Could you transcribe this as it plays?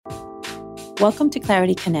Welcome to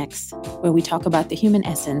Clarity Connects, where we talk about the human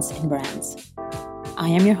essence in brands. I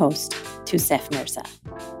am your host, Tusef Mirza.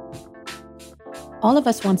 All of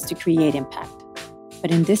us wants to create impact,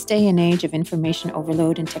 but in this day and age of information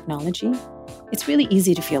overload and technology, it's really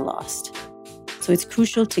easy to feel lost. So it's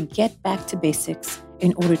crucial to get back to basics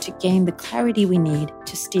in order to gain the clarity we need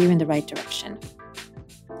to steer in the right direction.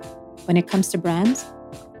 When it comes to brands,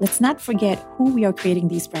 let's not forget who we are creating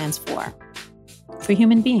these brands for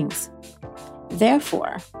human beings.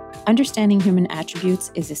 Therefore, understanding human attributes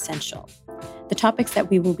is essential. The topics that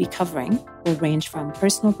we will be covering will range from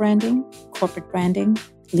personal branding, corporate branding,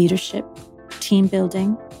 leadership, team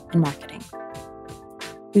building, and marketing.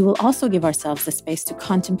 We will also give ourselves the space to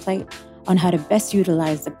contemplate on how to best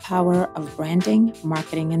utilize the power of branding,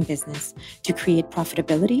 marketing, and business to create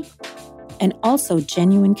profitability and also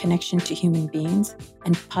genuine connection to human beings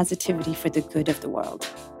and positivity for the good of the world.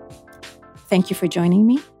 Thank you for joining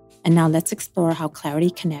me, and now let's explore how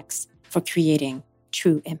clarity connects for creating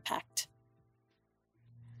true impact.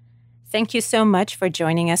 Thank you so much for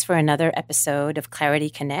joining us for another episode of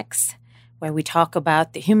Clarity Connects, where we talk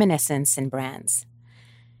about the human essence in brands.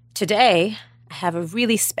 Today, I have a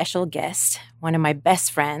really special guest, one of my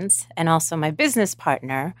best friends, and also my business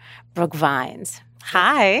partner, Brooke Vines.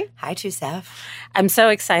 Hi. Hi, Tusef. I'm so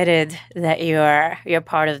excited that you're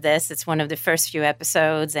part of this. It's one of the first few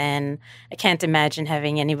episodes, and I can't imagine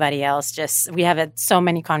having anybody else. We have had so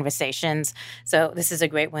many conversations, so this is a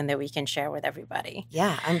great one that we can share with everybody.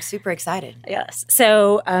 Yeah, I'm super excited. Yes.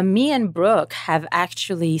 So me and Brooke have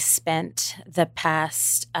actually spent the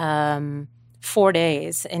past 4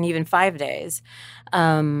 days and even 5 days,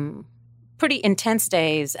 pretty intense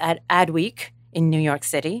days at Adweek in New York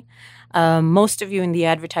City. Most of you in the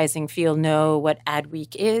advertising field know what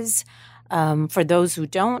Adweek is. For those who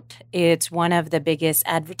don't, it's one of the biggest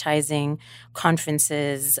advertising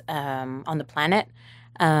conferences on the planet.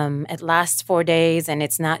 It lasts 4 days, and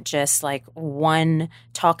it's not just like one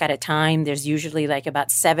talk at a time. There's usually like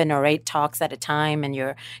about 7 or 8 talks at a time, and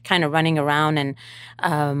you're kind of running around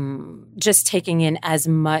and just taking in as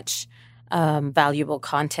much valuable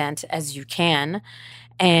content as you can.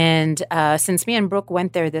 And since me and Brooke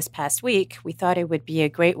went there this past week, we thought it would be a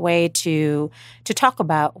great way to talk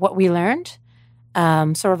about what we learned,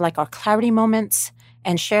 sort of like our clarity moments,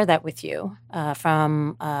 and share that with you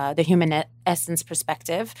from the human essence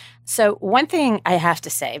perspective. So one thing I have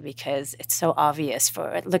to say, because it's so obvious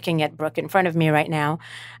for looking at Brooke in front of me right now,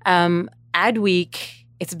 Adweek,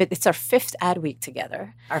 it's our 5th Adweek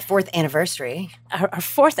together. Our 4th anniversary. Our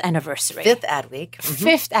 4th anniversary. 5th Adweek. Mm-hmm.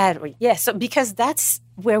 5th Adweek, yes. So because that's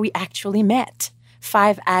where we actually met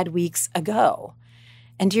 5 Adweeks ago.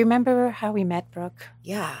 And do you remember how we met, Brooke?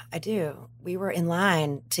 Yeah, I do. We were in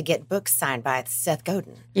line to get books signed by Seth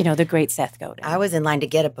Godin. You know, the great Seth Godin. I was in line to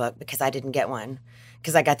get a book because I didn't get one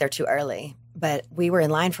because I got there too early. But we were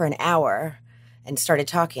in line for an hour and started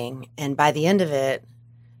talking. And by the end of it,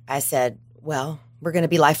 I said, well, we're going to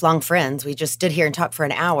be lifelong friends. We just stood here and talked for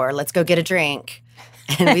an hour. Let's go get a drink.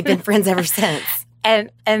 And we've been friends ever since.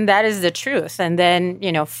 And that is the truth. And then,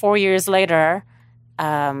 4 years later,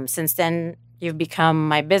 since then, you've become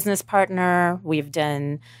my business partner. We've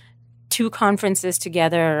done 2 conferences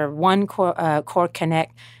together, one Core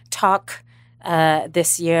Connect talk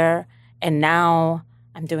this year. And now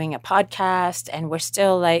I'm doing a podcast, and we're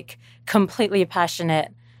still like completely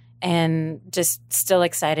passionate and just still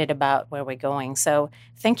excited about where we're going. So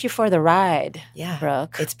thank you for the ride,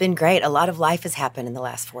 Brooke. It's been great. A lot of life has happened in the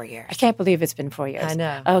last 4 years. I can't believe it's been 4 years. I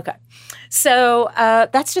know. Okay. So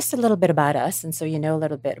that's just a little bit about us, and so you know a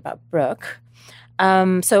little bit about Brooke.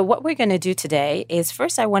 So what we're going to do today is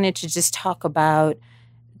first I wanted to just talk about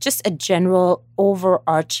just a general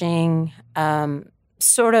overarching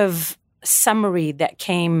sort of summary that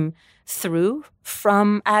came through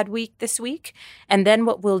from Adweek this week. And then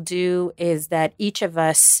what we'll do is that each of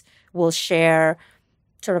us will share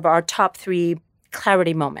sort of our top 3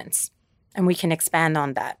 clarity moments, and we can expand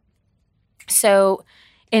on that. So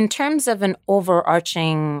in terms of an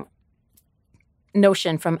overarching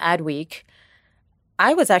notion from Adweek,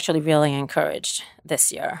 I was actually really encouraged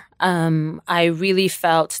this year. I really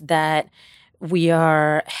felt that we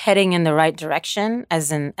are heading in the right direction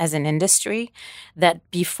as an industry, that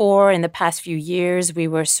before, in the past few years, we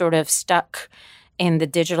were sort of stuck in the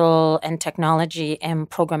digital and technology and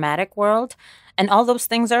programmatic world. And all those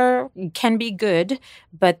things can be good,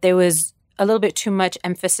 but there was a little bit too much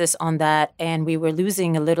emphasis on that, and we were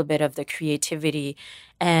losing a little bit of the creativity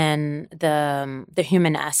and the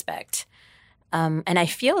human aspect. And I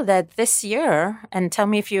feel that this year, and tell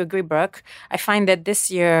me if you agree, Brooke, I find that this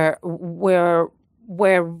year we're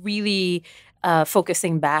really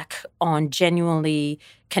focusing back on genuinely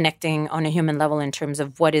connecting on a human level in terms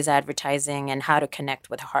of what is advertising and how to connect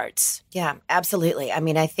with hearts. Yeah, absolutely. I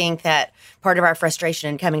mean, I think that part of our frustration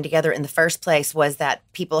in coming together in the first place was that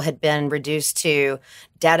people had been reduced to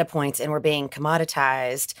data points and were being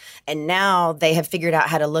commoditized. And now they have figured out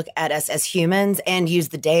how to look at us as humans and use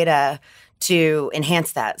the data to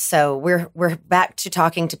enhance that. So we're back to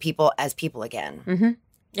talking to people as people again. Mm-hmm.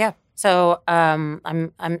 Yeah. So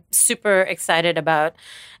I'm super excited about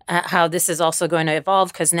how this is also going to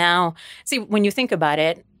evolve, because now, see, when you think about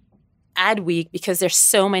it, Adweek, because there's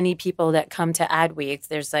so many people that come to Adweek,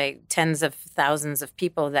 there's like tens of thousands of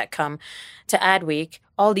people that come to Adweek.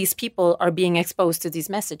 All these people are being exposed to these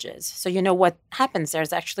messages. So you know what happens there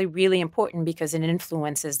is actually really important because it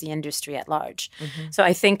influences the industry at large. Mm-hmm. So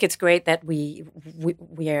I think it's great that we're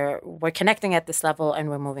connecting at this level and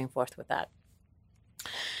we're moving forth with that.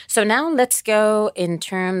 So now let's go in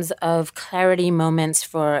terms of clarity moments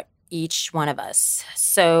for each one of us.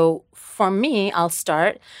 So for me, I'll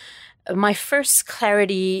start. My first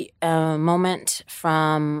clarity moment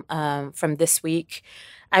from this week,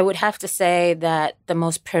 I would have to say that the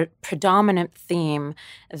most predominant theme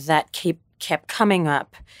that kept coming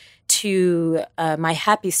up to my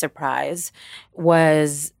happy surprise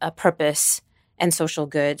was purpose and social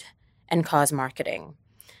good and cause marketing.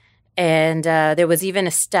 And there was even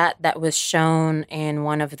a stat that was shown in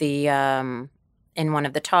one of the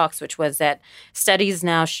talks, which was that studies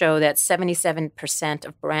now show that 77%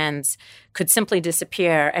 of brands could simply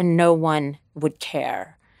disappear and no one would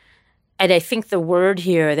care. And I think the word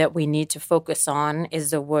here that we need to focus on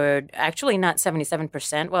is the word, actually not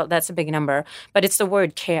 77%, well, that's a big number, but it's the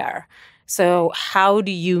word care. So how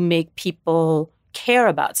do you make people care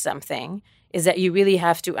about something is that you really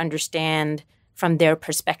have to understand from their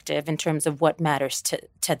perspective in terms of what matters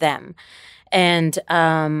to them. And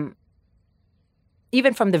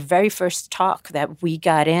even from the very first talk that we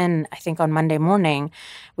got in, I think on Monday morning,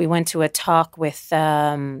 we went to a talk with the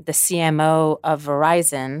CMO of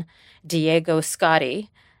Verizon, Diego Scotti,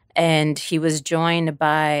 and he was joined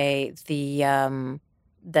by the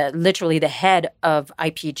literally the head of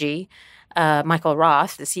IPG, Michael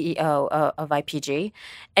Roth, the CEO of IPG,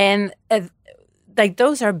 and like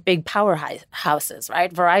those are big powerhouses,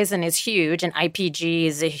 right? Verizon is huge and IPG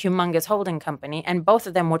is a humongous holding company. And both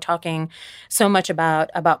of them were talking so much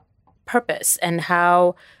about purpose and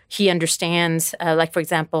how he understands, like, for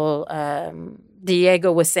example,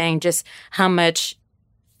 Diego was saying just how much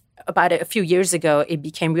about a few years ago, it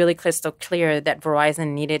became really crystal clear that Verizon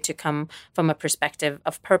needed to come from a perspective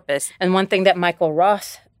of purpose. And one thing that Michael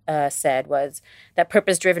Roth said was that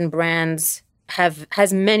purpose-driven brands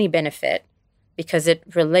has many benefits, because it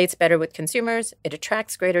relates better with consumers, it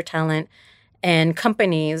attracts greater talent, and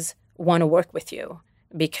companies want to work with you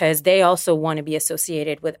because they also want to be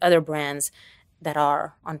associated with other brands that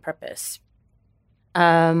are on purpose.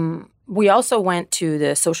 We also went to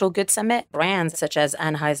the Social Good Summit, brands such as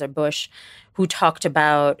Anheuser-Busch, who talked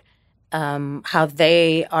about how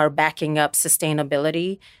they are backing up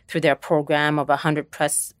sustainability through their program of 100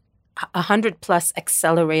 plus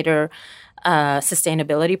accelerator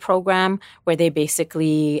sustainability program, where they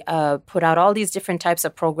basically put out all these different types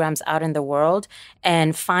of programs out in the world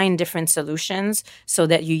and find different solutions so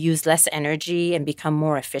that you use less energy and become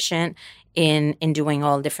more efficient in doing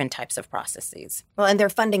all different types of processes. Well, and they're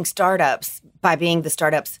funding startups by being the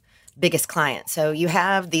startup's biggest client. So you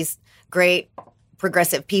have these great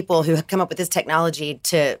progressive people who have come up with this technology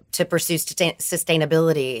to pursue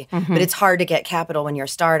sustainability, but it's hard to get capital when you're a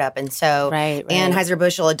startup. And so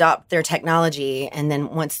Anheuser-Busch will adopt their technology. And then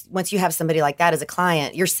once you have somebody like that as a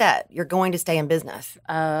client, you're set. You're going to stay in business.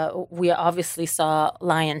 We obviously saw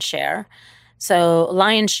Lionshare. So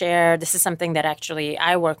Lionshare, this is something that actually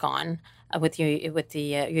I work on with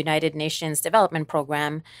the United Nations Development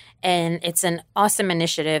Program. And it's an awesome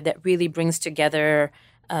initiative that really brings together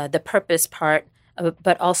the purpose part,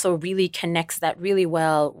 but also really connects that really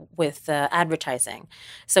well with advertising.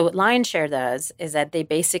 So what Lionshare does is that they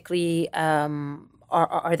basically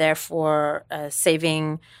are there for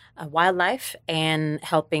saving wildlife and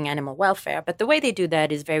helping animal welfare. But the way they do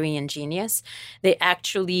that is very ingenious. They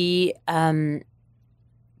actually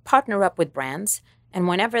partner up with brands, and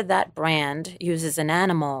whenever that brand uses an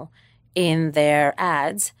animal in their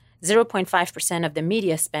ads, 0.5% of the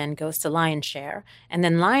media spend goes to Lionshare, and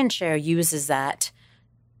then Lionshare uses that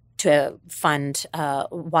to fund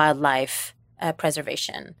wildlife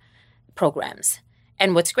preservation programs.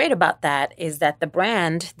 And what's great about that is that the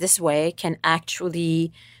brand this way can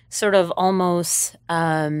actually sort of almost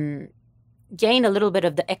gain a little bit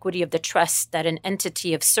of the equity of the trust that an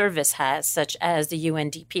entity of service has, such as the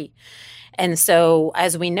UNDP. And so,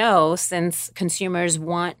 as we know, since consumers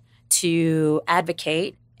want to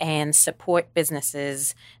advocate and support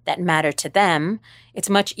businesses that matter to them, it's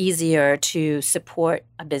much easier to support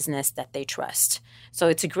a business that they trust. So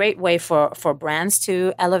it's a great way for brands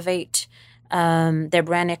to elevate their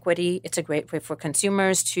brand equity. It's a great way for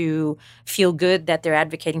consumers to feel good that they're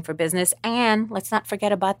advocating for business. And let's not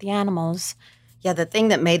forget about the animals. Yeah, the thing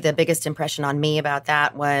that made the biggest impression on me about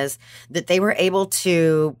that was that they were able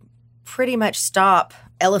to pretty much stop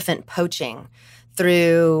elephant poaching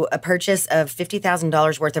through a purchase of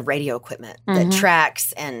 $50,000 worth of radio equipment that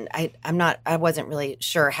tracks. And I wasn't really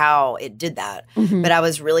sure how it did that, but I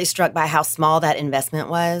was really struck by how small that investment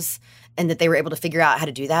was and that they were able to figure out how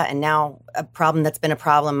to do that. And now a problem that's been a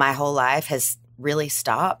problem my whole life has really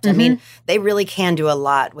stopped. I mean, they really can do a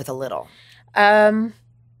lot with a little.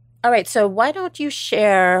 All right. So why don't you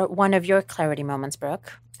share one of your clarity moments,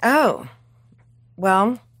 Brooke? Oh,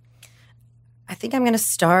 well, I think I'm going to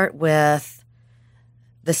start with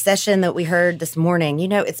the session that we heard this morning. You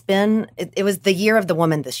know, it was the year of the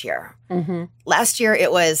woman this year. Last year,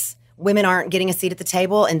 it was women aren't getting a seat at the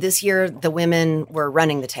table. And this year, the women were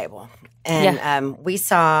running the table. And we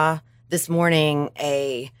saw this morning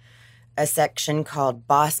a section called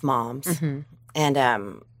Boss Moms.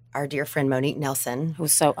 And our dear friend Monique Nelson,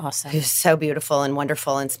 Who's so awesome. who's so beautiful and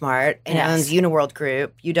wonderful and smart, and owns Uniworld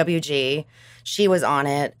Group, UWG. She was on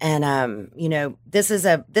it, and you know, this is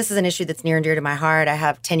an issue that's near and dear to my heart. I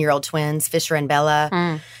have 10-year-old twins, Fisher and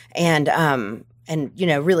Bella, and you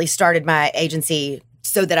know, really started my agency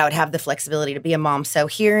so that I would have the flexibility to be a mom. So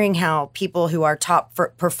hearing how people who are top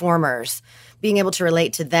performers, being able to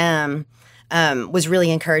relate to them, was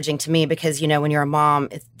really encouraging to me because, you know, when you're a mom,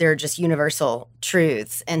 they're just universal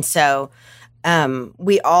truths. And so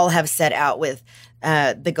we all have set out with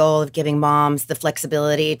the goal of giving moms the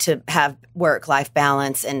flexibility to have work-life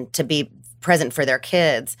balance and to be present for their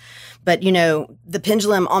kids. But, you know, the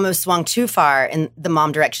pendulum almost swung too far in the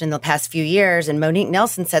mom direction in the past few years. And Monique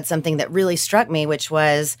Nelson said something that really struck me, which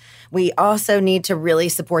was we also need to really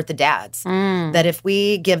support the dads. That if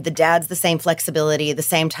we give the dads the same flexibility, the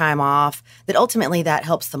same time off, that ultimately that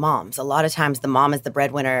helps the moms. A lot of times the mom is the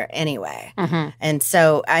breadwinner anyway. And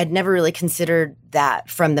so I'd never really considered that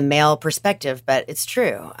from the male perspective, but it's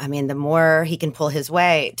true. I mean, the more he can pull his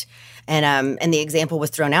weight, and the example was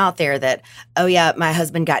thrown out there that, oh yeah, my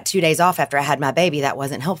husband got 2 days off after I had my baby. That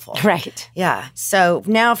wasn't helpful. Right. Yeah. So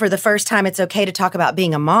now for the first time, it's okay to talk about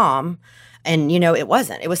being a mom. And, you know, it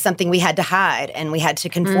wasn't. It was something we had to hide and we had to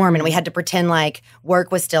conform and we had to pretend like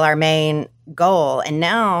work was still our main goal. And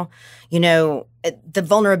now, you know, the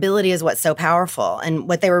vulnerability is what's so powerful. And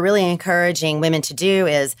what they were really encouraging women to do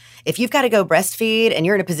is if you've got to go breastfeed and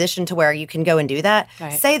you're in a position to where you can go and do that,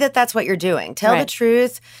 say that that's what you're doing. Tell the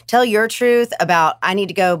truth. Tell your truth about I need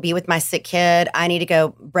to go be with my sick kid. I need to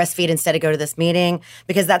go breastfeed instead of go to this meeting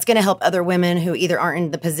because that's going to help other women who either aren't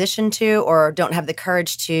in the position to or don't have the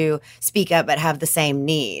courage to speak up but have the same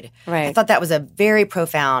need. Right. I thought that was a very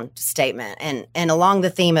profound statement. And along the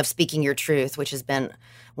theme of speaking your truth, which has been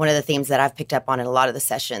one of the themes that I've picked up on in a lot of the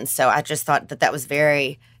sessions. So I just thought that that was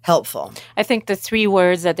very helpful. I think the 3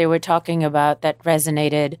 words that they were talking about that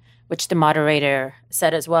resonated, which the moderator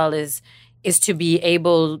said as well, is to be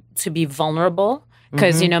able to be vulnerable.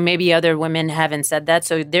 Because, you know, maybe other women haven't said that.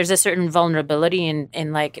 So there's a certain vulnerability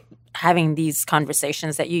in like having these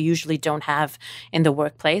conversations that you usually don't have in the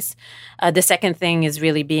workplace. The second thing is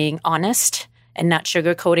really being honest and not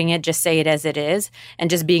sugarcoating it. Just say it as it is and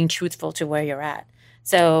just being truthful to where you're at.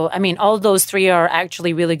 So, I mean, all those 3 are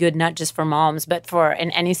actually really good, not just for moms, but for in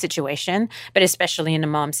any situation, but especially in a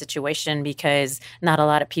mom situation, because not a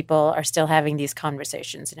lot of people are still having these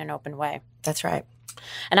conversations in an open way. That's right.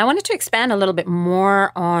 And I wanted to expand a little bit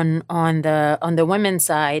more on the women's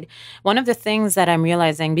side. One of the things that I'm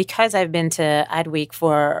realizing, because I've been to Adweek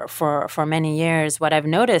for many years, what I've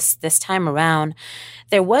noticed this time around,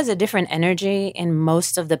 there was a different energy in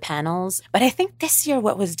most of the panels. But I think this year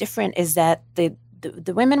what was different is that the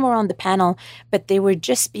women were on the panel, but they were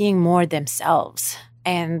just being more themselves.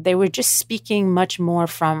 And they were just speaking much more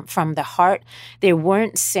from the heart. They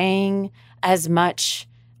weren't saying as much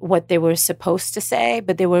what they were supposed to say,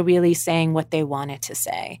 but they were really saying what they wanted to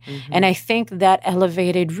say. And I think that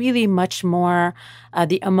elevated really much more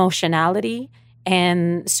the emotionality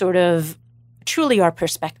and sort of truly our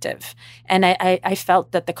perspective. And I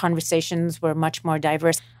felt that the conversations were much more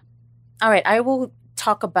diverse. All right, I will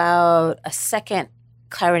talk about a second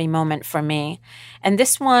clarity moment for me. And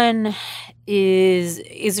this one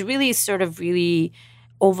is really sort of really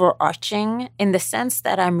overarching in the sense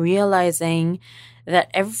that I'm realizing that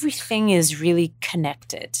everything is really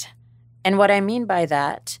connected. And what I mean by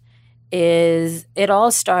that is it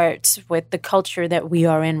all starts with the culture that we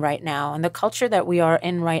are in right now. And the culture that we are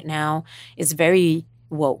in right now is very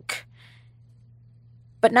woke.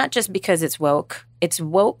 But not just because it's woke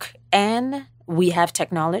and we have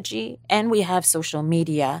technology and we have social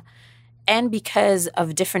media. And because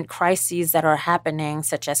of different crises that are happening,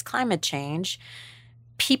 such as climate change,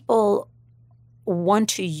 people want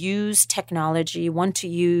to use technology, want to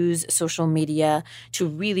use social media to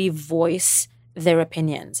really voice their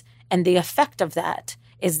opinions. And the effect of that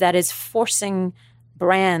is that it's forcing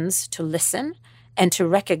brands to listen and to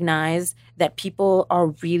recognize that people are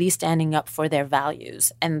really standing up for their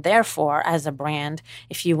values. And therefore, as a brand,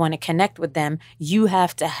 if you want to connect with them, you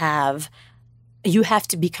have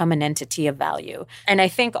to become an entity of value. And I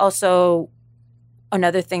think also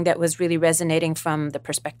another thing that was really resonating from the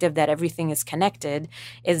perspective that everything is connected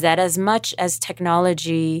is that as much as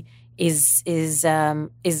technology is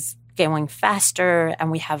going faster and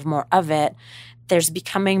we have more of it, there's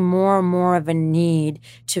becoming more and more of a need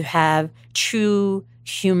to have true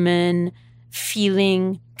human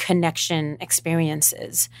feeling connection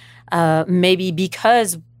experiences. Maybe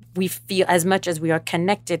because we feel, as much as we are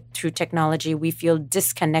connected through technology, we feel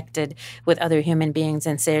disconnected with other human beings.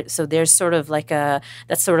 And so there's sort of like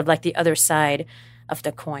that's sort of like the other side of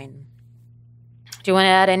the coin. Do you want to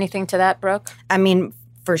add anything to that, Brooke? I mean,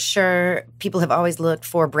 for sure, people have always looked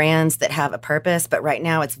for brands that have a purpose, but right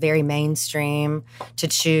now it's very mainstream to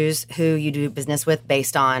choose who you do business with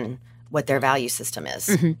based on what their value system is.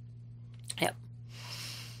 Mm-hmm. Yep.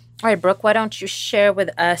 All right, Brooke, why don't you share with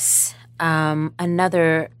us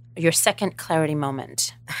your second clarity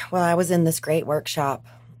moment? Well, I was in this great workshop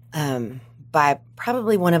by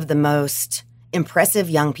probably one of the most impressive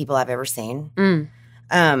young people I've ever seen.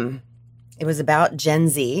 It was about Gen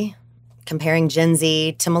Z, comparing Gen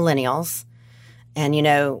Z to millennials. And,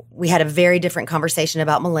 we had a very different conversation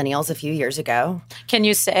about millennials a few years ago. Can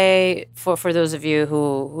you say, for those of you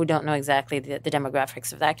who don't know exactly the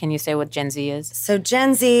demographics of that, can you say what Gen Z is? So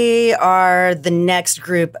Gen Z are the next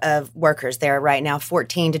group of workers. They're right now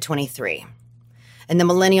 14 to 23. And the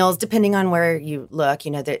millennials, depending on where you look,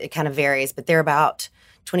 it kind of varies, but they're about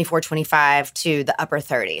 24, 25 to the upper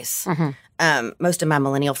 30s. Mm-hmm. Most of my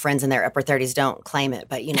millennial friends in their upper 30s don't claim it,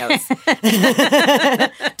 but, it's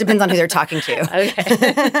depends on who they're talking to. Okay.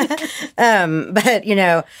 But,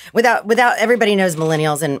 without everybody knows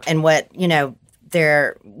millennials and what,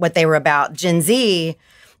 what they were about. Gen Z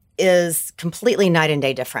is completely night and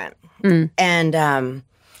day different. And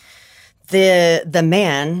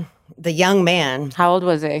the young man. How old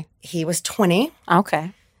was he? He was 20.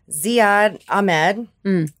 Okay. Ziad Ahmed,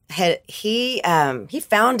 he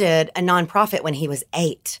founded a nonprofit when he was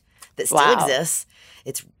 8 that still exists.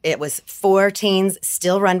 It was for teens,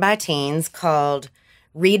 still run by teens, called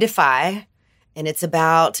Redefy, and it's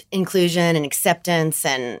about inclusion and acceptance.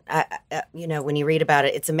 And when you read about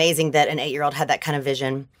it, it's amazing that an 8-year-old had that kind of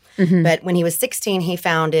vision. Mm-hmm. But when he was 16, he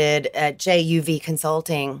founded JUV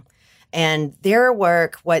Consulting, and their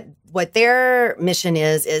work, what their mission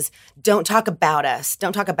is don't talk about us.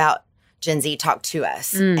 Don't talk about Gen Z, talk to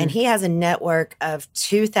us. And he has a network of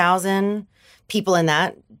 2,000 people in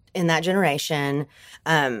that generation,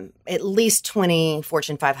 at least 20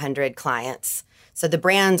 Fortune 500 clients. So the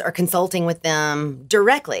brands are consulting with them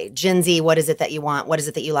directly. Gen Z, what is it that you want? What is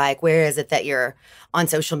it that you like? Where is it that you're on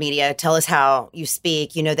social media? Tell us how you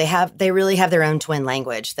speak. They really have their own twin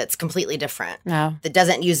language that's completely different. Yeah. That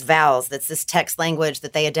doesn't use vowels. That's this text language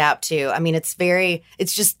that they adapt to. I mean, it's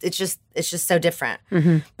just so different.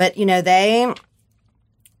 Mm-hmm. But they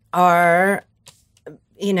are,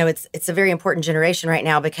 it's a very important generation right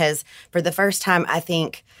now because for the first time, I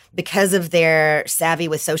think, because of their savvy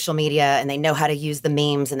with social media and they know how to use the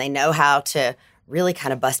memes and they know how to really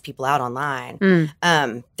kind of bust people out online,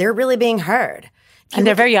 they're really being heard. And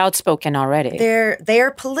they're very outspoken already. They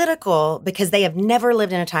are political because they have never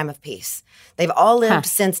lived in a time of peace. They've all lived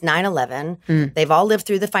since 9/11. They've all lived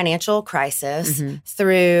through the financial crisis,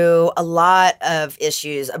 through a lot of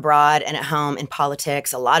issues abroad and at home in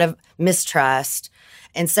politics, a lot of mistrust.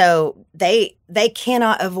 And so they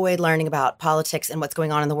cannot avoid learning about politics and what's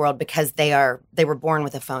going on in the world because they were born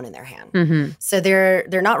with a phone in their hand. Mm-hmm. So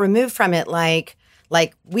they're not removed from it like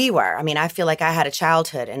we were. I mean, I feel like I had a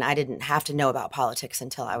childhood and I didn't have to know about politics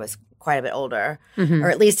until I was quite a bit older, or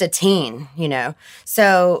at least a teen,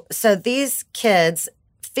 So these kids,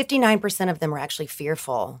 59% of them are actually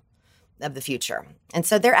fearful of the future. And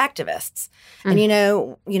so they're activists. And,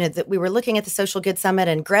 that we were looking at the Social Good Summit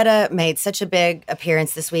and Greta made such a big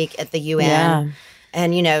appearance this week at the UN.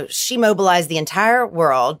 And, she mobilized the entire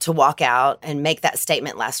world to walk out and make that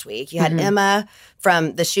statement last week. You had Emma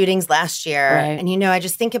from the shootings last year. Right. And, I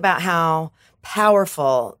just think about how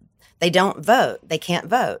powerful they don't vote. They can't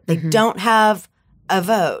vote. They don't have a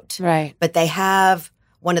vote. Right. But they have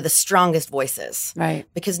one of the strongest voices. Right.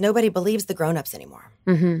 Because nobody believes the grown-ups anymore.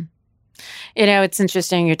 Mm-hmm. It's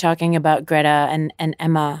interesting you're talking about Greta and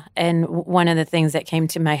Emma. And one of the things that came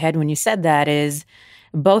to my head when you said that is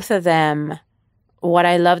both of them, what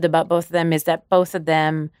I loved about both of them is that both of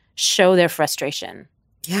them show their frustration.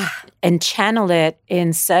 Yeah. And channel it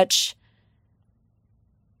in such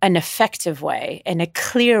an effective way, in a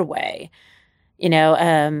clear way.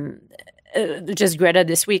 Just Greta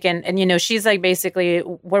this week. And she's like, basically,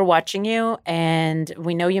 we're watching you and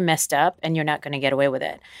we know you messed up and you're not going to get away with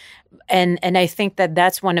it. And I think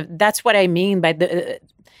that's what I mean by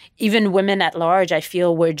even women at large. I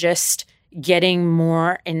feel we're just getting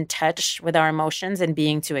more in touch with our emotions and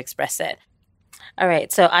being to express it. All right,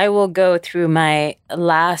 so I will go through my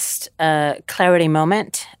last clarity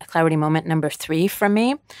moment number 3 from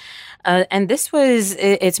me. And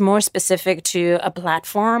it's more specific to a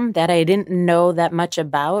platform that I didn't know that much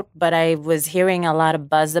about, but I was hearing a lot of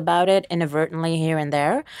buzz about it inadvertently here and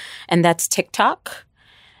there, and that's TikTok.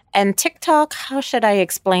 And TikTok, how should I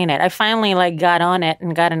explain it? I finally got on it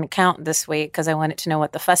and got an account this week because I wanted to know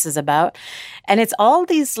what the fuss is about. And it's all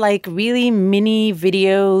these really mini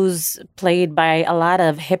videos played by a lot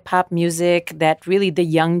of hip hop music that really the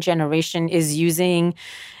young generation is using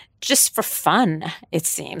just for fun, it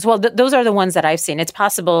seems. Well, those are the ones that I've seen. It's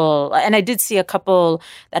possible. And I did see a couple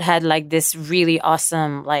that had this really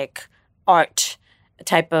awesome art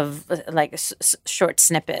type of short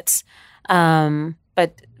snippets.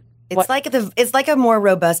 But it's like a more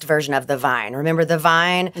robust version of the Vine. Remember the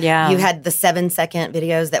Vine? Yeah. You had the 7-second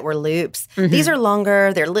videos that were loops. Mm-hmm. These are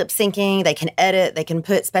longer. They're lip syncing. They can edit. They can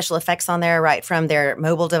put special effects on there right from their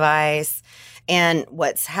mobile device. And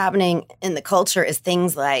what's happening in the culture is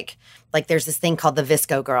things like there's this thing called the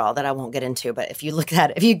Visco Girl that I won't get into, but if you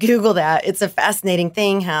Google that, it's a fascinating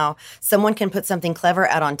thing how someone can put something clever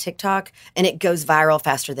out on TikTok and it goes viral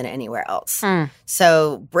faster than anywhere else.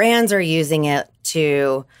 So brands are using it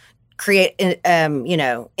to create,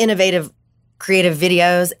 innovative, creative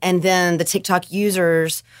videos, and then the TikTok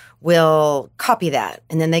users will copy that,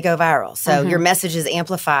 and then they go viral. So your message is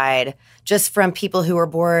amplified just from people who are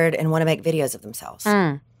bored and want to make videos of themselves.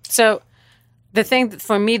 So the thing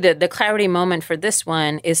for me, the clarity moment for this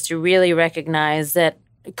one is to really recognize that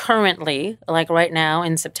currently, right now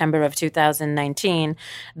in September of 2019,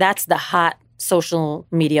 that's the hot social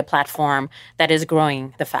media platform that is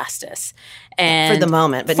growing the fastest. And for the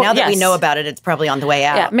moment. But now that we know about it, it's probably on the way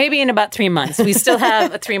out. Yeah, maybe in about 3 months. We still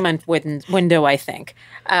have a 3-month window, I think.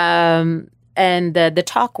 And the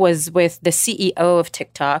talk was with the CEO of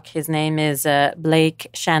TikTok. His name is Blake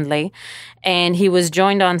Shandley. And he was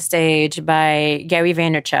joined on stage by Gary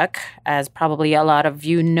Vaynerchuk, as probably a lot of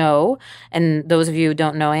you know. And those of you who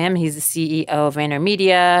don't know him, he's the CEO of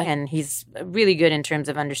VaynerMedia. And he's really good in terms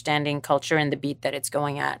of understanding culture and the beat that it's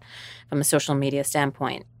going at from a social media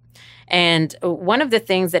standpoint. And one of the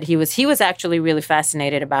things that he was actually really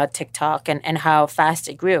fascinated about TikTok and how fast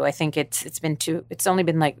it grew. I think it's only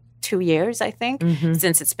been 2 years, I think,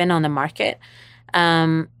 since it's been on the market.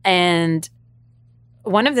 And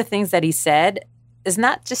one of the things that he said is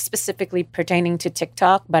not just specifically pertaining to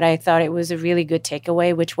TikTok, but I thought it was a really good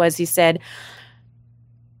takeaway, which was he said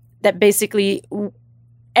that basically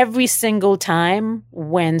every single time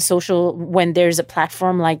when there's a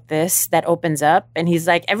platform like this that opens up, and he's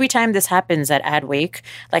like, every time this happens at Adweek,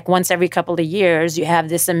 once every couple of years, you have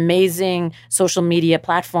this amazing social media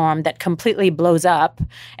platform that completely blows up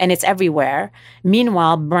and it's everywhere.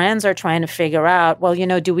 Meanwhile, brands are trying to figure out, well,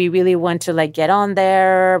 do we really want to get on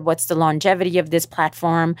there? What's the longevity of this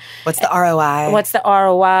platform? What's the ROI? What's the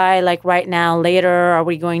ROI? Right now, later, are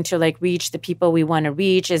we going to reach the people we want to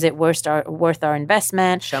reach? Is it worth our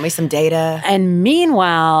investment? Show me some data. And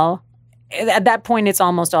meanwhile, at that point, it's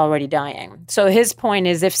almost already dying. So his point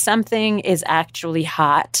is if something is actually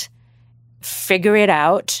hot, figure it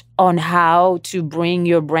out on how to bring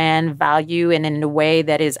your brand value and in a way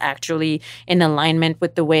that is actually in alignment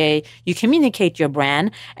with the way you communicate your brand,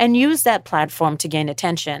 and use that platform to gain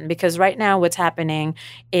attention. Because right now what's happening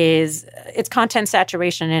is it's content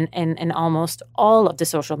saturation in almost all of the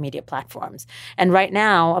social media platforms. And right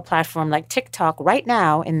now, a platform like TikTok, right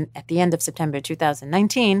now, at the end of September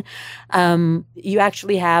 2019, you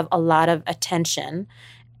actually have a lot of attention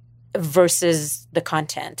versus the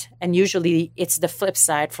content. And usually it's the flip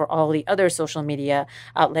side for all the other social media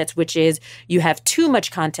outlets, which is you have too much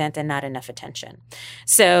content and not enough attention.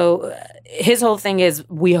 So his whole thing is,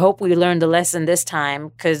 we hope we learned the lesson this time,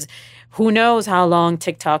 because who knows how long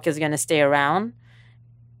TikTok is going to stay around.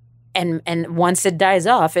 And once it dies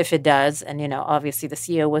off, if it does, and, obviously the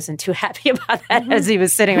CEO wasn't too happy about that as he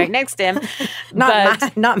was sitting right next to him.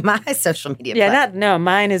 not my social media platform.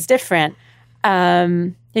 Mine is different.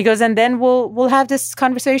 He goes, and then we'll have this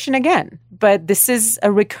conversation again. But this is a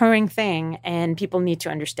recurring thing, and people need to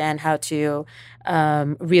understand how to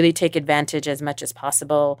really take advantage as much as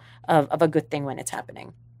possible of a good thing when it's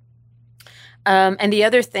happening. And the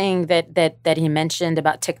other thing that he mentioned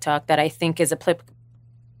about TikTok that I think is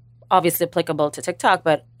obviously applicable to TikTok,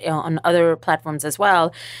 but on other platforms as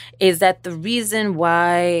well, is that the reason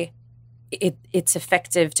why it's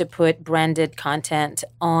effective to put branded content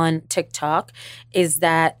on TikTok is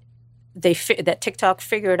that that TikTok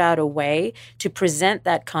figured out a way to present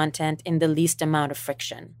that content in the least amount of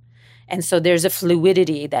friction. And so there's a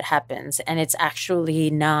fluidity that happens, and it's actually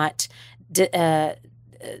not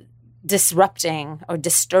disrupting or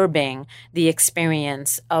disturbing the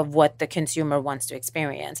experience of what the consumer wants to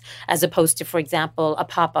experience, as opposed to, for example, a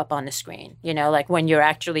pop-up on the screen, like when you're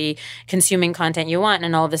actually consuming content you want,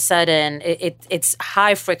 and all of a sudden it's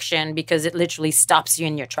high friction because it literally stops you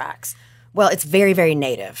in your tracks. Well, it's very, very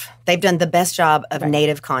native. They've done the best job of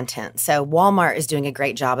native content. So Walmart is doing a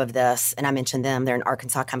great job of this. And I mentioned them. They're an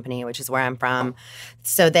Arkansas company, which is where I'm from.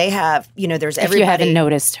 So they have, there's everybody. If you haven't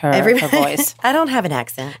noticed her voice. I don't have an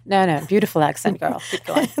accent. No. Beautiful accent, girl. Keep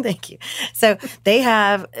going. Thank you. So they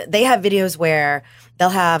have videos where they'll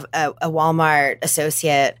have a Walmart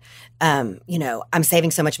associate I'm saving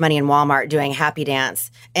so much money in Walmart doing happy dance.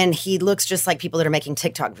 And he looks just like people that are making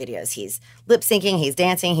TikTok videos. He's lip syncing, he's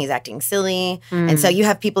dancing, he's acting silly. And so you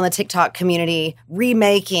have people in the TikTok community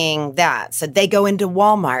remaking that. So they go into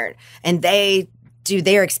Walmart and they do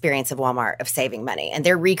their experience of Walmart of saving money. And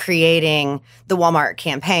they're recreating the Walmart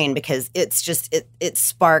campaign because it's just, it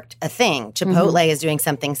sparked a thing. Chipotle is doing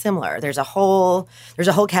something similar. There's a whole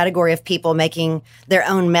category of people making their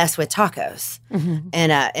own mess with tacos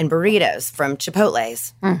and burritos from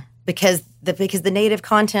Chipotle's because the native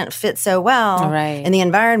content fits so well in the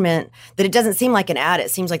environment that it doesn't seem like an ad.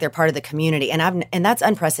 It seems like they're part of the community. And that's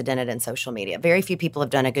unprecedented in social media. Very few people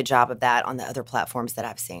have done a good job of that on the other platforms that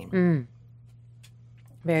I've seen.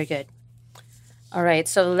 Very good. All right,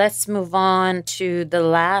 so let's move on to the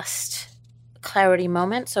last clarity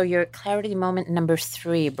moment. So your clarity moment number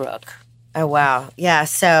 3, Brooke. Oh, wow. Yeah,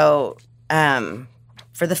 so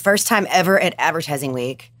for the first time ever at Advertising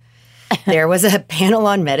Week, there was a panel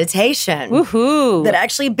on meditation. Woohoo! That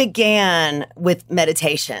actually began with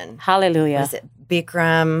meditation. Hallelujah. Was it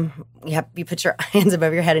Bikram? You put your hands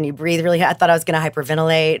above your head and you breathe really hard. I thought I was going to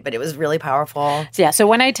hyperventilate, but it was really powerful. So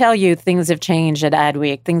when I tell you things have changed at Ad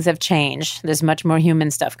Week, things have changed. There's much more human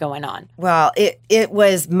stuff going on. Well, it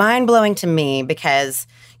was mind-blowing to me because,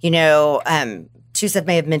 Chusef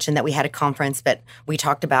may have mentioned that we had a conference, but we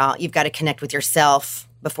talked about you've got to connect with yourself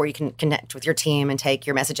before you can connect with your team and take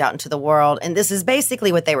your message out into the world. And this is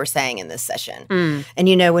basically what they were saying in this session.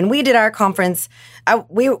 And, when we did our conference,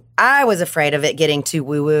 I was afraid of it getting too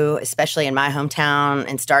woo-woo, especially in my hometown,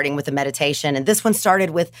 and starting with a meditation. And this one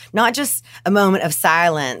started with not just a moment of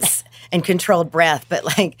silence and controlled breath, but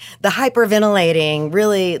like the hyperventilating,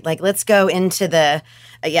 really like let's go into the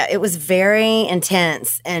it was very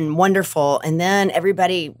intense and wonderful. And then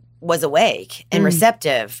everybody was awake and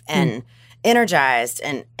receptive and energized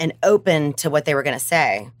and open to what they were going to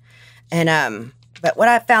say. And but what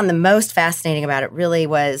I found the most fascinating about it really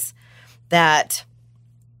was that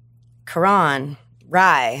Karan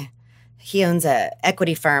Rai, he owns a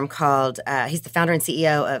equity firm called, he's the founder and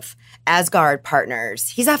CEO of Asgard Partners.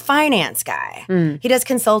 He's a finance guy. He does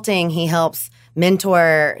consulting. He helps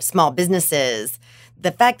mentor small businesses.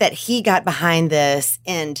 The fact that he got behind this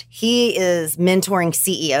and he is mentoring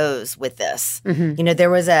CEOs with this. There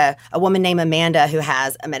was a woman named Amanda who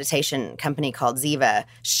has a meditation company called Ziva.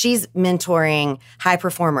 She's mentoring high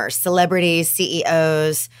performers, celebrities,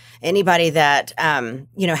 CEOs, anybody that,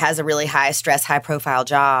 has a really high stress, high profile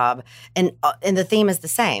job. And the theme is the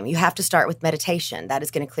same. You have to start with meditation. That is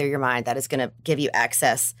going to clear your mind. That is going to give you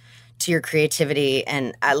access to your creativity.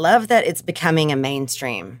 And I love that it's becoming a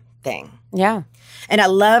mainstream thing. Yeah. And I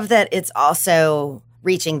love that it's also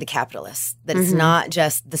reaching the capitalists, that it's not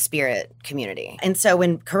just the spirit community. And so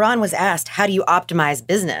when Karan was asked, how do you optimize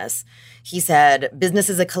business? He said, business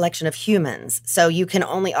is a collection of humans, so you can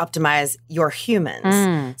only optimize your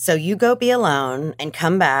humans. So you go be alone and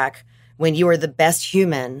come back when you are the best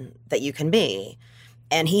human that you can be.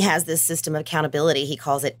 And he has this system of accountability. He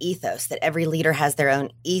calls it ethos, that every leader has their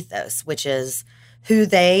own ethos, which is who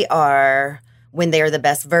they are when they are the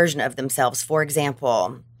best version of themselves. For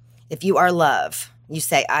example, if you are love, you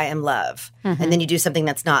say, I am love, and then you do something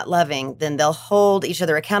that's not loving, then they'll hold each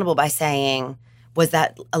other accountable by saying, was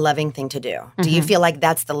that a loving thing to do? Do you feel like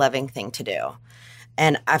that's the loving thing to do?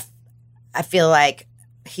 And I feel like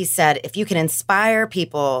he said, if you can inspire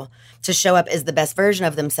people to show up as the best version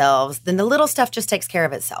of themselves, then the little stuff just takes care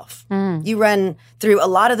of itself. You run through a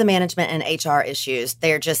lot of the management and HR issues.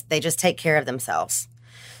 They just take care of themselves.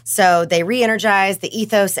 So they re-energize the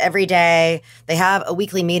ethos every day. They have a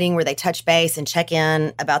weekly meeting where they touch base and check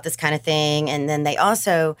in about this kind of thing. And then they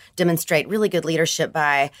also demonstrate really good leadership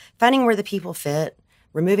by finding where the people fit,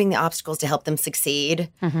 removing the obstacles to help them succeed.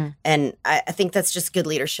 And I think that's just good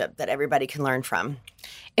leadership that everybody can learn from.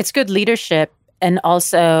 It's good leadership. And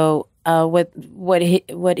also what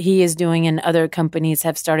he is doing and other companies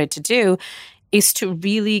have started to do is to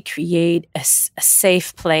really create a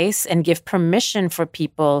safe place and give permission for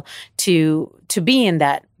people to be in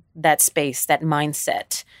that space, that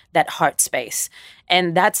mindset, that heart space.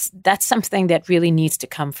 And that's something that really needs to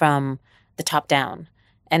come from the top down.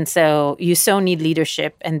 And so you need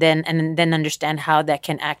leadership and then understand how that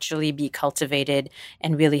can actually be cultivated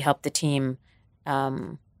and really help the team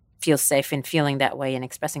feel safe in feeling that way and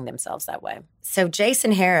expressing themselves that way. So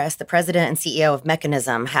Jason Harris, the president and CEO of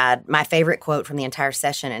Mechanism, had my favorite quote from the entire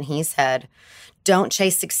session. And he said, don't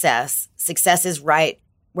chase success. Success is right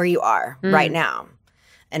where you are right now.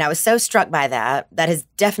 And I was so struck by that. That has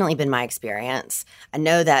definitely been my experience. I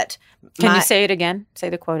know that. Can you say it again? Say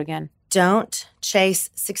the quote again. Don't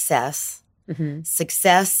chase success.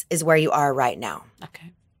 Success is where you are right now.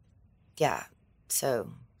 Okay. Yeah. So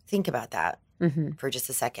think about that. For just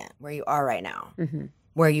a second, where you are right now,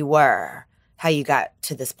 where you were, how you got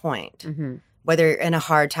to this point, whether you're in a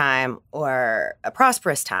hard time or a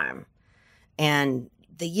prosperous time. And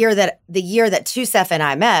the year that Tusef and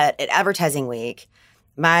I met at Advertising Week,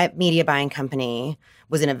 my media buying company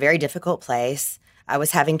was in a very difficult place. I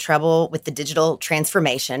was having trouble with the digital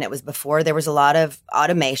transformation. It was before there was a lot of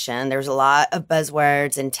automation. There was a lot of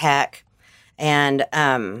buzzwords and tech. And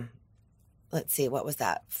let's see, what was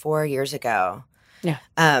that? 4 years ago. Yeah.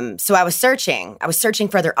 So I was searching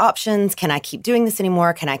for other options. Can I keep doing this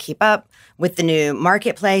anymore? Can I keep up with the new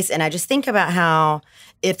marketplace? And I just think about how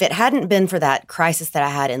if it hadn't been for that crisis that I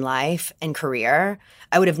had in life and career,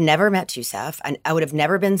 I would have never met Tusef. I would have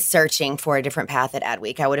never been searching for a different path at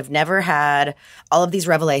Adweek. I would have never had all of these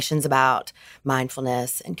revelations about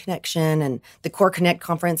mindfulness and connection. And the Core Connect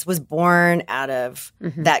conference was born out of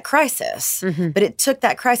that crisis. But it took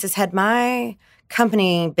that crisis. Had my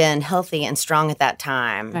company been healthy and strong at that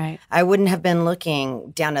time, I wouldn't have been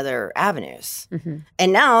looking down other avenues.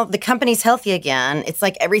 And now the company's healthy again. It's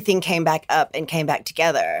like everything came back up and came back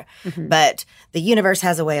together. But the universe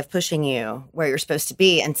has a way of pushing you where you're supposed to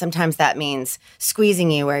be. And sometimes that means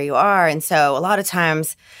squeezing you where you are. And so a lot of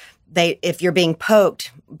times if you're being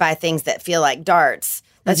poked by things that feel like darts,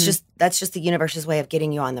 that's just the universe's way of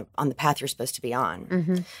getting you on the path you're supposed to be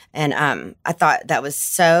on. And I thought that was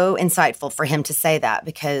so insightful for him to say that,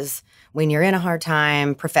 because when you're in a hard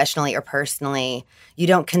time, professionally or personally, you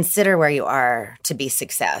don't consider where you are to be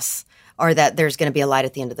success, or that there's going to be a light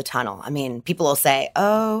at the end of the tunnel. I mean, people will say,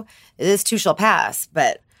 oh, this too shall pass.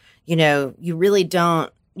 But, you really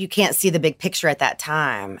don't. You can't see the big picture at that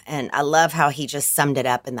time. And I love how he just summed it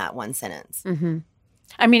up in that one sentence.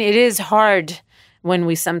 I mean, it is hard when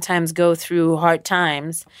we sometimes go through hard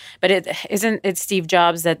times. But it's Steve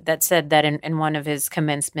Jobs that said that in one of his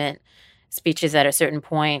commencement speeches at a certain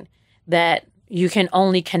point, that you can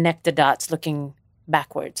only connect the dots looking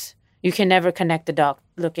backwards. You can never connect the dot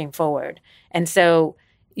looking forward. And so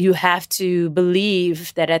you have to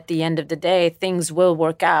believe that at the end of the day, things will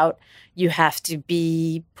work out. You have to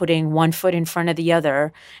be putting one foot in front of the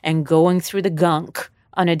other and going through the gunk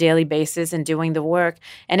on a daily basis and doing the work.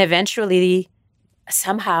 And eventually,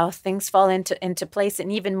 somehow things fall into place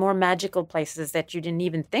in even more magical places that you didn't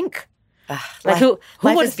even think. Life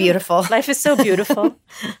is beautiful. Life is so beautiful.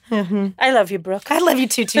 I love you, Brooke. I love you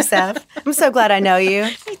too, Tusef. I'm so glad I know you.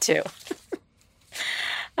 Me too.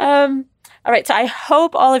 All right, so I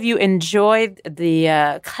hope all of you enjoyed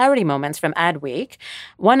the clarity moments from Adweek.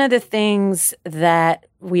 One of the things that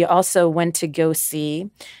we also went to go see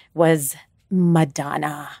was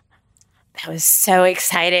Madonna. That was so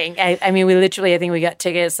exciting. I mean, I think we got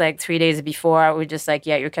tickets like 3 days before. We were just like,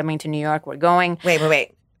 yeah, you're coming to New York. We're going.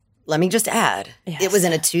 Wait. Let me just add. Yes. It was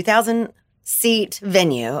in a 2,000-seat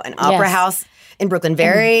venue, an opera house in Brooklyn.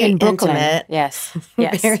 Very in Brooklyn. Intimate. Yes.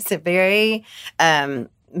 Very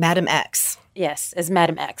Madam X. Yes, as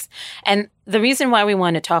Madam X. And the reason why we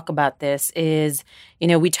want to talk about this is,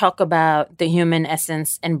 we talk about the human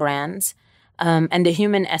essence in brands, and the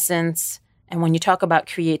human essence. And when you talk about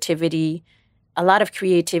creativity, a lot of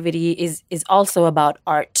creativity is also about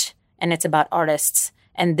art, and it's about artists.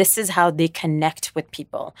 And this is how they connect with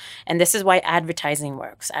people. And this is why advertising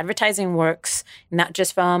works. Advertising works not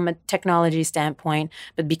just from a technology standpoint,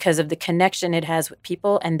 but because of the connection it has with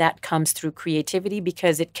people. And that comes through creativity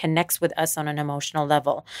because it connects with us on an emotional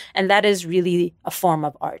level. And that is really a form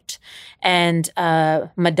of art. And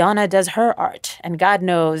Madonna does her art. And God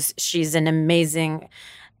knows she's an amazing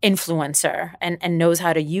influencer and knows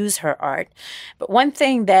how to use her art. But one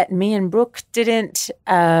thing that me and Brooke didn't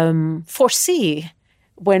foresee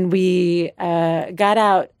when we got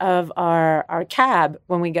out of our cab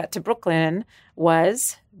when we got to Brooklyn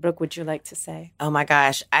was, Brooke, would you like to say? Oh my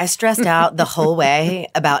gosh. I stressed out the whole way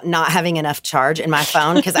about not having enough charge in my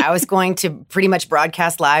phone because I was going to pretty much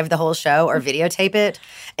broadcast live the whole show or videotape it.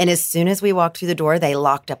 And as soon as we walked through the door, they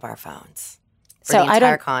locked up our phones. For the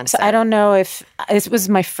entire concert. So I don't know if this was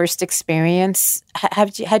my first experience.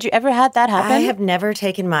 Had you ever had that happen? I have never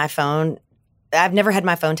taken my phone. I've never had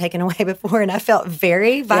my phone taken away before, and I felt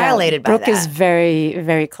very violated by that. Brooke is very,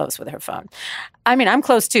 very close with her phone. I mean, I'm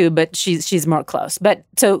close too, but she's more close. But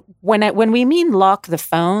so when we mean lock the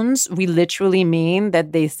phones, we literally mean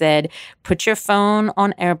that they said, put your phone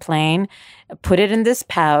on airplane, put it in this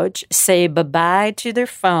pouch, say bye-bye to their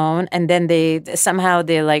phone, and then they somehow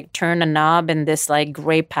like turn a knob in this like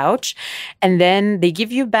gray pouch, and then they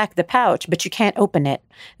give you back the pouch, but you can't open it.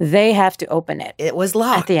 They have to open it. It was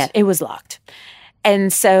locked. At the end, it was locked.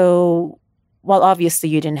 And so, well, obviously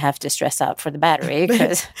you didn't have to stress out for the battery.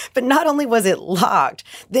 But not only was it locked,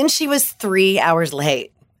 then she was 3 hours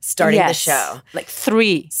late starting the show. Like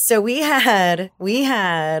 3. So we had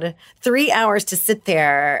 3 hours to sit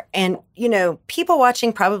there. And, people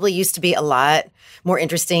watching probably used to be a lot more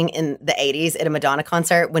interesting in the 80s at a Madonna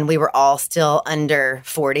concert when we were all still under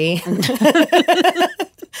 40.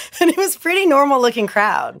 And it was a pretty normal looking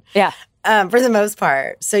crowd. Yeah. For the most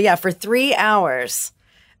part. So yeah, for 3 hours.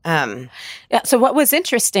 So what was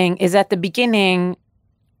interesting is at the beginning,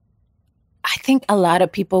 I think a lot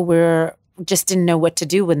of people just didn't know what to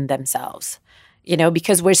do with themselves.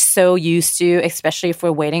 Because we're so used to, especially if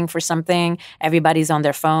we're waiting for something, everybody's on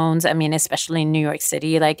their phones. I mean, especially in New York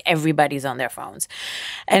City, like everybody's on their phones.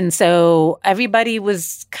 And so everybody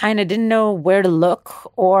was didn't know where to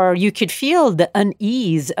look, or you could feel the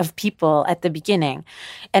unease of people at the beginning.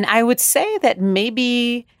 And I would say that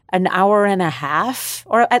maybe an hour and a half,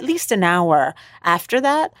 or at least an hour after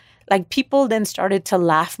that, like people then started to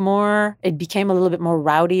laugh more. It became a little bit more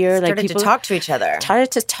rowdier. Started to talk to each other.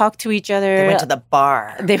 They went to the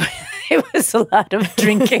bar. It was a lot of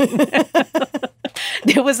drinking.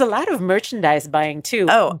 There was a lot of merchandise buying too.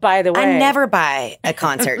 Oh, by the way, I never buy a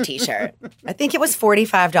concert T-shirt. I think it was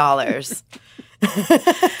 $45.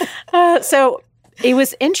 So it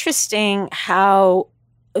was interesting how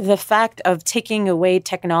the fact of taking away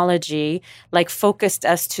technology focused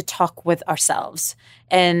us to talk with ourselves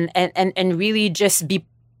and really just be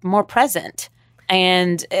more present.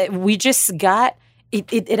 And we just got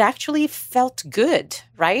it actually felt good,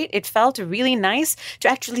 right? It felt really nice to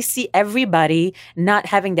actually see everybody not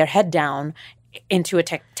having their head down into a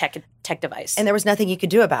tech device. And there was nothing you could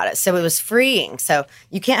do about it. So it was freeing. So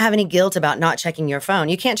you can't have any guilt about not checking your phone.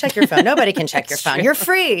 You can't check your phone. Nobody can check your phone. True. You're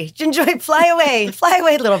free. Enjoy. Fly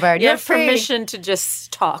away, little bird. You You're have free. permission to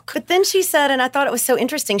just talk. But then she said, and I thought it was so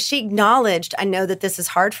interesting, she acknowledged, I know that this is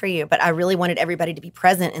hard for you, but I really wanted everybody to be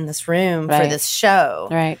present in this room for this show.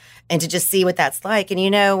 Right. And to just see what that's like.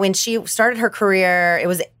 And, when she started her career,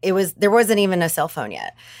 there wasn't even a cell phone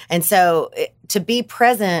yet. And so to be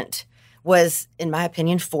present was, in my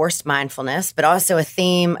opinion, forced mindfulness, but also a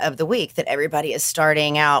theme of the week that everybody is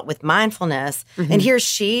starting out with mindfulness. Mm-hmm. And here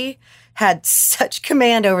she had such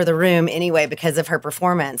command over the room anyway because of her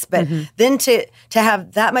performance. But then to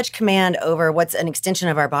have that much command over what's an extension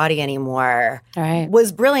of our body anymore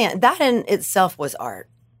was brilliant. That in itself was art.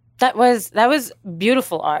 That was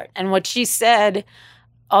beautiful art. And what she said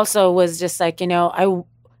also was just like,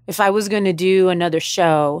 if I was going to do another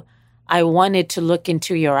show, I wanted to look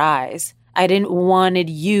into your eyes. I didn't wanted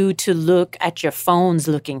you to look at your phones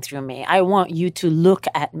looking through me. I want you to look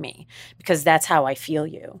at me because that's how I feel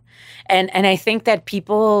you. And I think that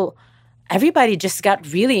everybody just got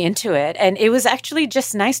really into it. And it was actually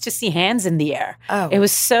just nice to see hands in the air. Oh, it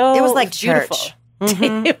was like beautiful. church.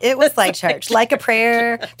 It was like church, like a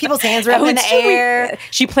prayer. People's hands were up in the air.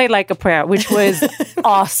 She played like a prayer, which was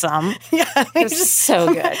awesome. Yeah, it was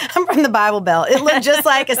so good. I'm from the Bible Belt. It looked just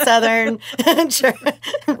like a Southern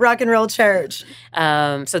rock and roll church.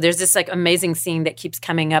 So there's this like amazing scene that keeps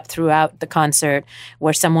coming up throughout the concert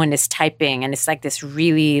where someone is typing, and it's like this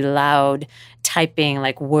really loud typing,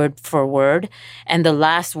 like word for word. And the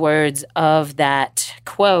last words of that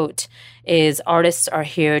quote is, "Artists are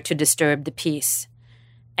here to disturb the peace."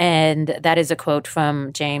 And that is a quote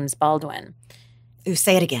from James Baldwin. Ooh,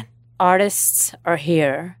 say it again. Artists are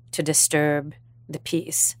here to disturb the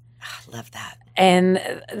peace. I love that. And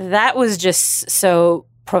that was just so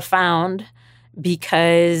profound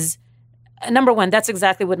because, number one, that's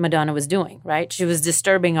exactly what Madonna was doing, right? She was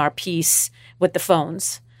disturbing our peace with the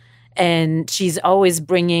phones. And she's always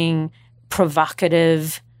bringing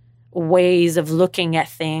provocative ways of looking at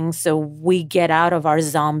things so we get out of our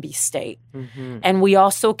zombie state. Mm-hmm. And we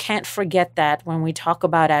also can't forget that when we talk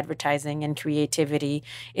about advertising and creativity,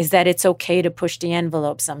 is that it's okay to push the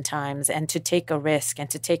envelope sometimes and to take a risk and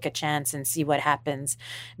to take a chance and see what happens.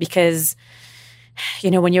 Because, you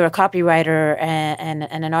know, when you're a copywriter and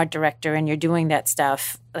an art director and you're doing that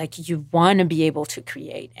stuff, like, you want to be able to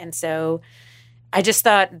create. And so I just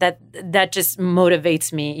thought that just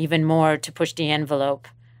motivates me even more to push the envelope,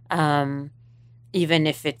 even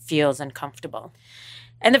if it feels uncomfortable.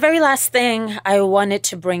 And the very last thing I wanted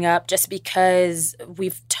to bring up, just because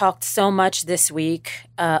we've talked so much this week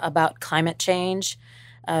about climate change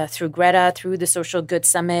through Greta, through the Social Good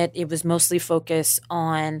Summit, it was mostly focused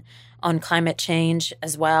on climate change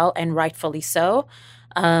as well, and rightfully so.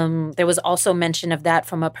 There was also mention of that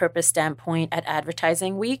from a purpose standpoint at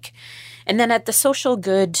Advertising Week. And then at the Social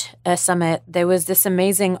Good Summit, there was this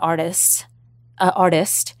amazing artist.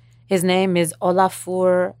 His name is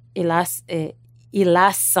Olafur Eliasson.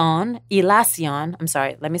 I'm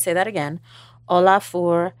sorry, let me say that again.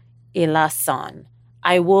 Olafur Eliasson.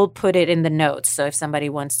 I will put it in the notes, so if somebody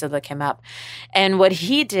wants to look him up. And what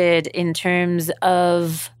he did in terms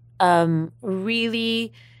of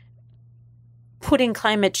really putting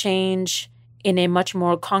climate change in a much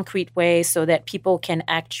more concrete way so that people can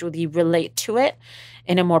actually relate to it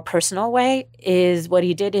in a more personal way, is what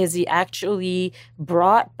he did is he actually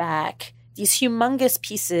brought back these humongous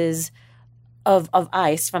pieces of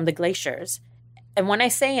ice from the glaciers. And when I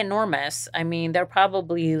say enormous, I mean they're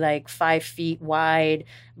probably like 5 feet wide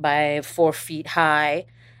by 4 feet high,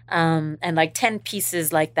 and like 10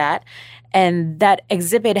 pieces like that. And that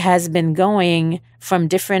exhibit has been going from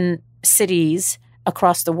different cities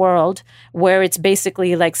across the world, where it's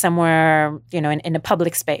basically like somewhere, you know, in a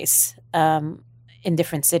public space in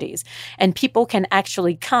different cities. And people can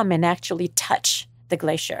actually come and actually touch the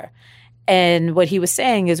glacier. And what he was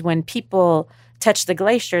saying is when people touch the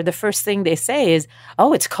glacier, the first thing they say is,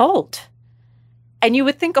 "Oh, it's cold." And you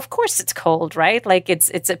would think, of course it's cold, right? Like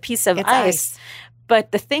it's a piece of ice.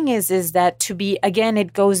 But the thing is that to be, again,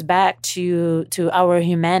 it goes back to our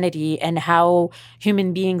humanity and how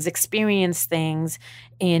human beings experience things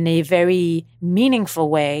in a very meaningful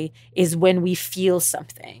way is when we feel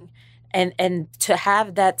something. And to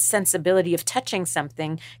have that sensibility of touching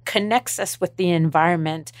something connects us with the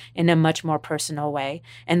environment in a much more personal way.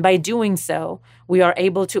 And by doing so, we are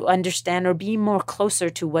able to understand or be more closer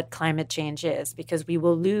to what climate change is, because we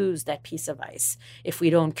will lose that piece of ice if we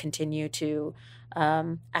don't continue to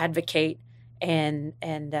advocate and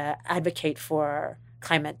advocate for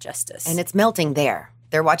climate justice. And it's melting there.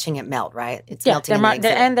 They're watching it melt, right? It's melting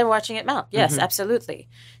and they're watching it melt. Yes, absolutely.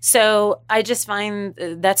 So I just find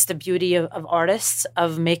that's the beauty of artists,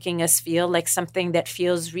 of making us feel like something that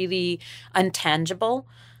feels really untangible,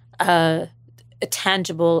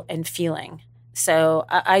 tangible and feeling. So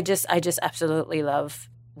I just absolutely love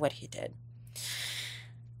what he did.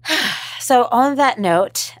 So on that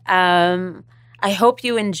note, I hope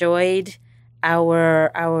you enjoyed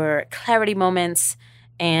our clarity moments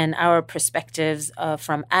and our perspectives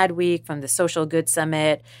from Adweek, from the Social Good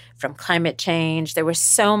Summit, from climate change. There were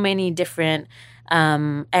so many different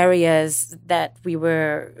areas that we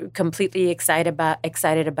were completely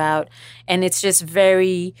excited about. And it's just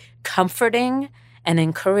very comforting and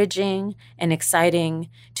encouraging and exciting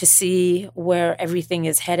to see where everything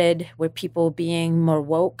is headed, where people being more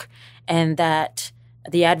woke, and that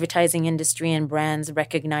the advertising industry and brands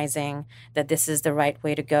recognizing that this is the right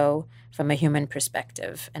way to go from a human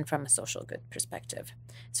perspective and from a social good perspective.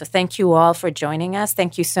 So thank you all for joining us.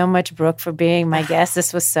 Thank you so much, Brooke, for being my guest.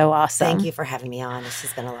 This was so awesome. Thank you for having me on. This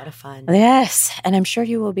has been a lot of fun. Yes, and I'm sure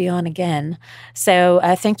you will be on again. So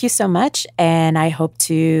thank you so much, and I hope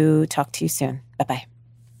to talk to you soon. Bye-bye.